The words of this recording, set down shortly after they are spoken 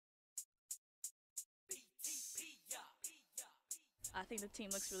I think the team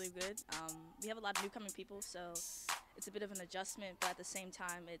looks really good. We have a lot of newcoming people, so it's a bit of an adjustment, but at the same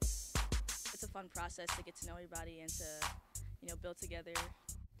time, it's a fun process to get to know everybody and to, build together.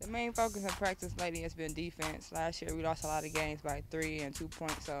 The main focus in practice lately has been defense. Last year we lost a lot of games by 3 and 2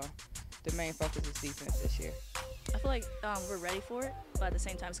 points, so the main focus is defense this year. I feel like we're ready for it, but at the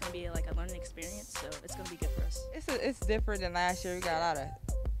same time, it's going to be like a learning experience, so it's going to be good for us. It's different than last year. We got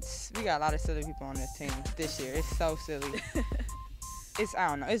a lot of silly people on this team this year. It's so silly. I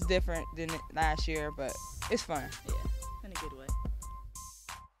don't know. It's different than last year, but it's fun. Yeah.